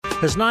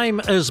His name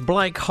is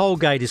Blake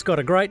Holgate. He's got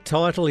a great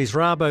title. He's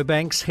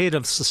Rabobank's Head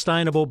of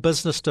Sustainable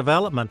Business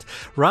Development.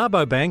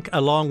 Rabobank,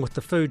 along with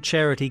the food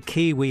charity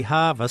Kiwi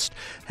Harvest,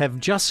 have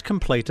just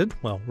completed,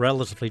 well,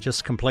 relatively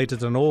just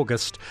completed in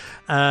August,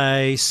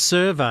 a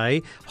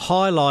survey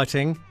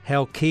highlighting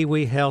how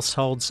Kiwi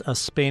households are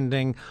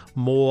spending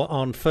more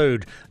on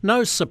food.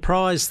 No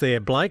surprise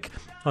there, Blake.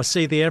 I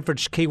see the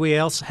average Kiwi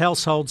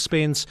household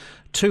spends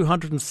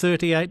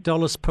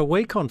 $238 per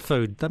week on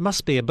food. That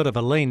must be a bit of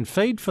a lean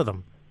feed for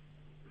them.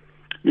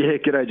 Yeah,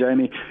 g'day,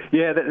 Jamie.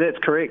 Yeah, that's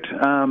correct.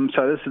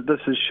 So this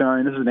is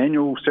shown. This is an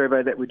annual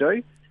survey that we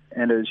do,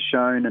 and it has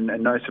shown, and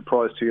no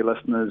surprise to your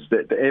listeners,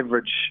 that the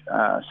average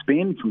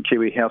spend from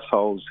Kiwi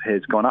households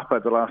has gone up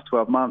over the last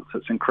 12 months.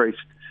 It's increased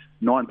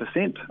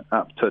 9%,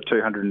 up to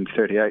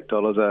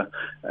 $238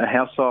 a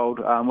household,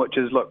 which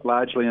is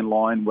largely in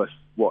line with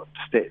what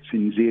Stats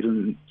New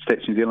Zealand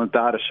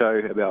data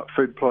show about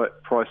food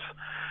price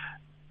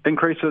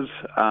increases,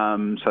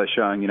 so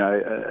showing,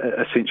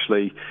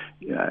 essentially,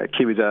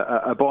 Kiwis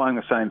are buying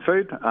the same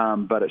food,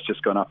 but it's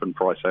just gone up in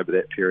price over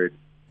that period.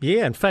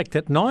 Yeah, in fact,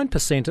 at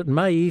 9%, it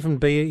may even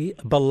be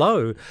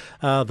below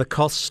the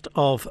cost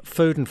of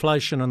food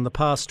inflation in the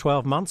past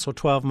 12 months or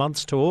 12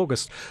 months to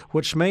August,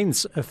 which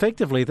means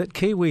effectively that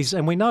Kiwis,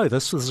 and we know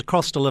this, there's a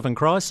cost of living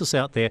crisis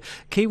out there,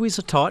 Kiwis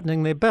are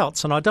tightening their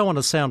belts. And I don't want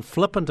to sound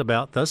flippant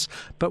about this,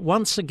 but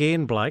once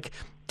again, Blake,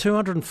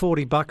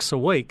 $240 a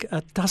week,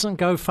 it doesn't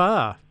go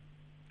far.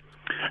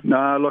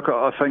 No, look,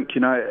 I think,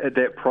 at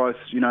that price,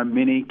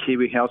 many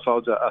Kiwi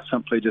households are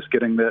simply just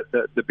getting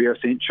the bare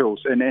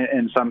essentials, and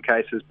in some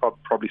cases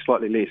probably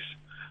slightly less.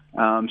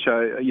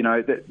 So,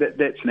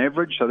 that's an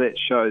average, so that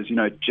shows,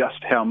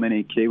 just how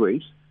many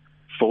Kiwis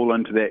fall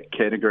into that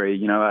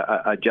category,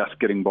 are just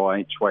getting by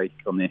each week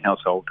on their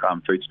household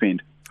food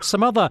spend.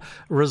 Some other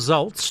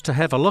results to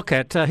have a look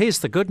at. Here's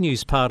the good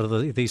news part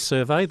of the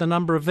survey. The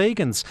number of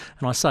vegans,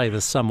 and I say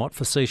this somewhat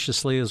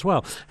facetiously as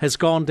well, has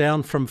gone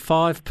down from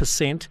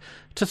 5%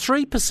 to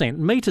 3%.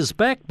 Meat is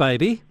back,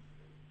 baby.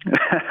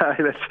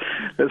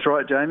 That's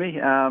right, Jamie.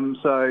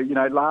 So,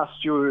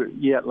 last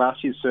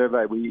year's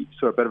survey, we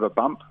saw a bit of a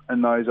bump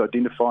in those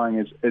identifying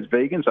as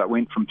vegans. So it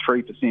went from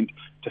 3%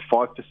 to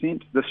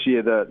 5%. This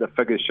year, the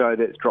figures show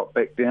that's dropped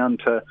back down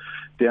to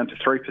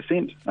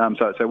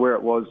 3%. So where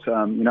it was,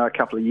 a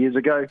couple of years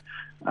ago.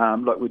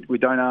 Look, we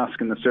don't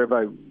ask in the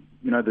survey,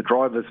 the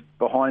drivers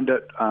behind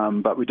it,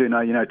 but we do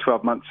know,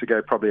 12 months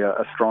ago, probably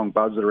a strong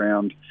buzz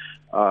around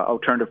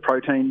alternative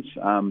proteins.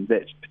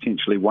 That's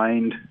potentially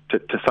waned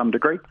to some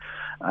degree.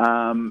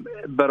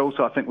 But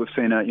also I think we've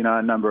seen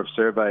a number of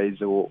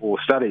surveys or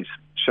studies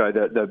show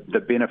that the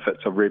benefits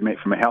of red meat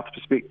from a health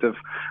perspective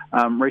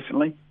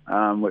recently,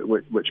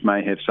 which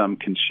may have some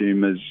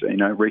consumers,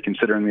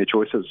 reconsidering their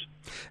choices.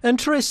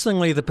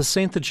 Interestingly, the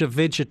percentage of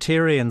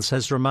vegetarians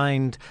has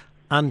remained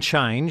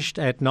unchanged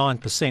at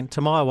 9%.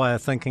 To my way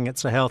of thinking,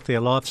 it's a healthier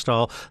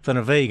lifestyle than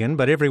a vegan,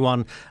 but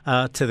everyone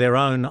to their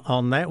own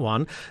on that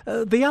one.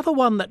 The other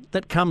one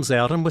that comes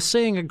out, and we're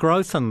seeing a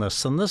growth in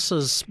this, and this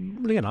is,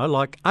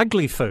 like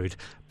ugly food.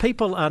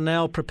 People are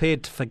now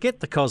prepared to forget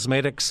the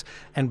cosmetics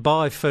and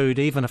buy food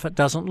even if it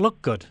doesn't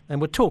look good. And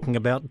we're talking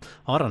about,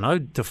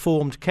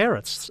 deformed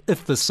carrots,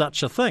 if there's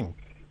such a thing.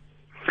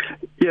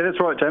 Yeah, that's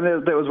right, Jamie.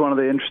 That was one of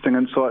the interesting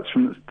insights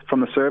from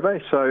the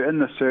survey. So in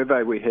the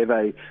survey, we have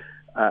a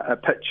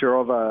picture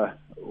of a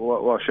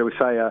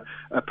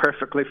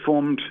perfectly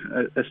formed,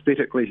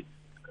 aesthetically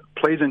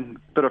pleasing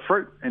bit of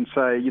fruit, and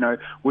say,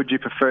 would you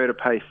prefer to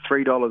pay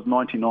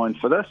 $3.99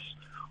 for this,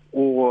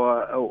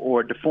 or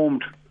a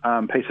deformed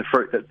piece of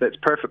fruit that's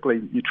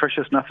perfectly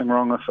nutritious, nothing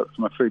wrong with it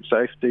from a food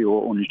safety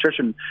or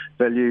nutrition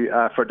value,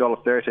 for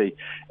 $1.30.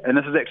 And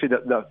this is actually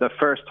the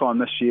first time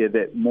this year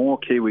that more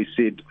Kiwis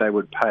said they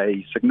would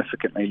pay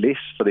significantly less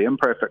for the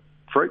imperfect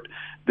fruit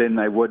than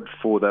they would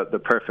for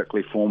the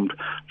perfectly formed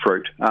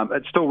fruit.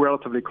 It's still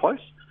relatively close.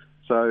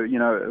 So,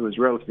 it was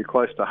relatively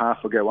close to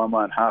half will go one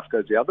way and half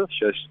goes the other.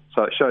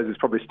 So it shows there's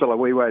probably still a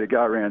wee way to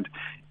go around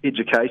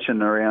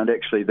education around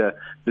actually the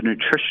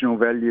nutritional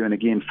value, and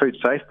again, food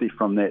safety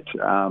from that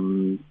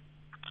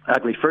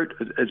ugly fruit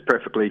is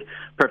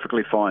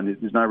perfectly fine.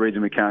 There's no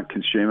reason we can't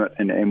consume it,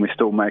 and we're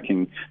still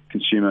making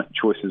consumer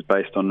choices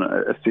based on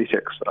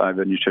aesthetics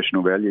over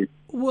nutritional value.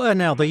 Well,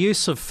 now, the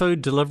use of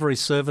food delivery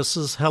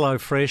services,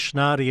 HelloFresh,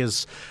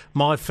 Nadia's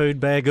My Food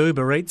Bag,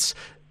 Uber Eats,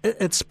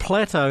 it's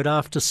plateaued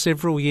after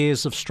several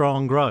years of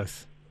strong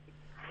growth.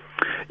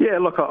 Yeah,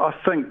 look, I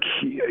think,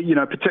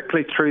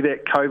 particularly through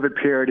that COVID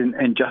period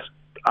and just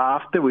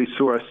after, we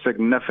saw a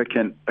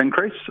significant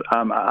increase,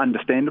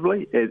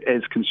 understandably,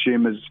 as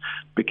consumers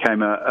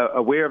became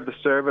aware of the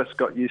service,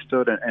 got used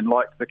to it and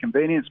liked the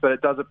convenience, but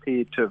it does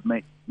appear to have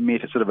met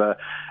a sort of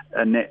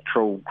a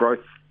natural growth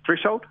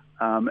threshold.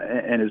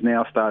 And is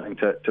now starting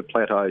to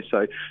plateau.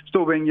 So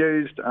still being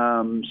used,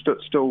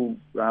 still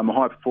a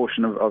high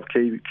proportion of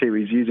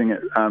Kiwis using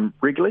it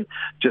regularly.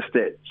 Just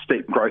that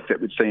steep growth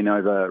that we've seen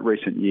over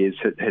recent years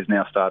has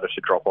now started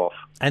to drop off.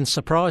 And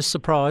surprise,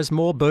 surprise,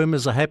 more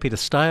boomers are happy to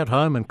stay at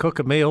home and cook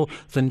a meal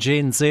than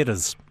Gen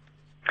Zers.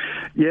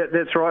 Yeah,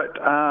 that's right.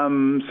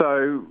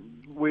 So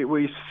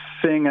we're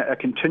seeing a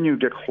continued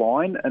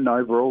decline in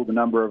overall the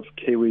number of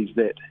Kiwis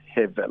that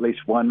have at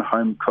least one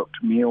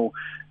home-cooked meal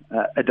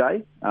a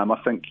day. I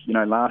think,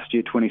 last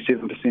year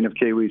 27% of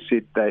Kiwis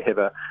said they have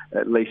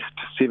at least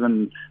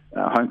 7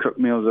 home-cooked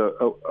meals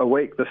a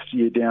week. This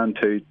year down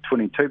to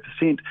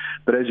 22%.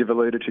 But as you've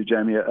alluded to,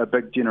 Jamie, a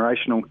big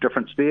generational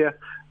difference there.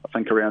 I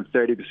think around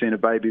 30%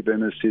 of baby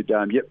boomers said,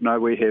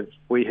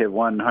 we have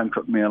one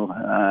home-cooked meal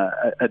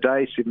a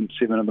day,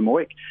 seven of them a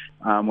week,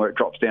 where it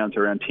drops down to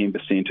around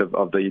 10%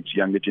 of these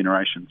younger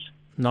generations.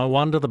 No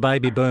wonder the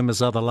baby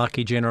boomers are the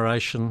lucky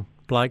generation,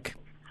 Blake.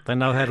 They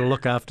know how to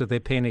look after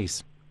their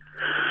pennies.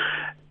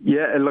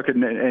 Yeah, and look,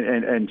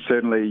 and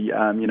certainly,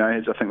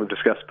 as I think we've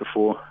discussed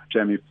before,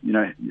 Jamie,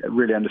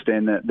 really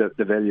understand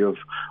the value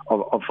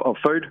of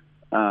food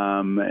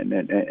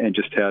and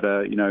just how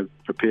to,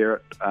 prepare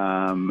it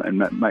and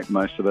make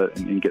most of it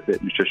and get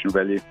that nutritional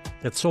value.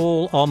 It's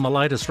all on the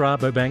latest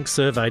Rabobank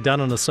survey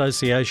done in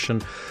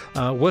association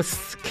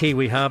with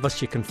Kiwi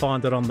Harvest. You can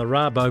find it on the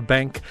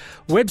Rabobank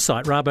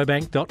website,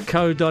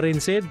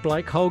 rabobank.co.nz.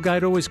 Blake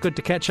Holgate, always good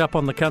to catch up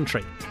on the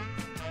country.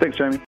 Thanks, Jamie.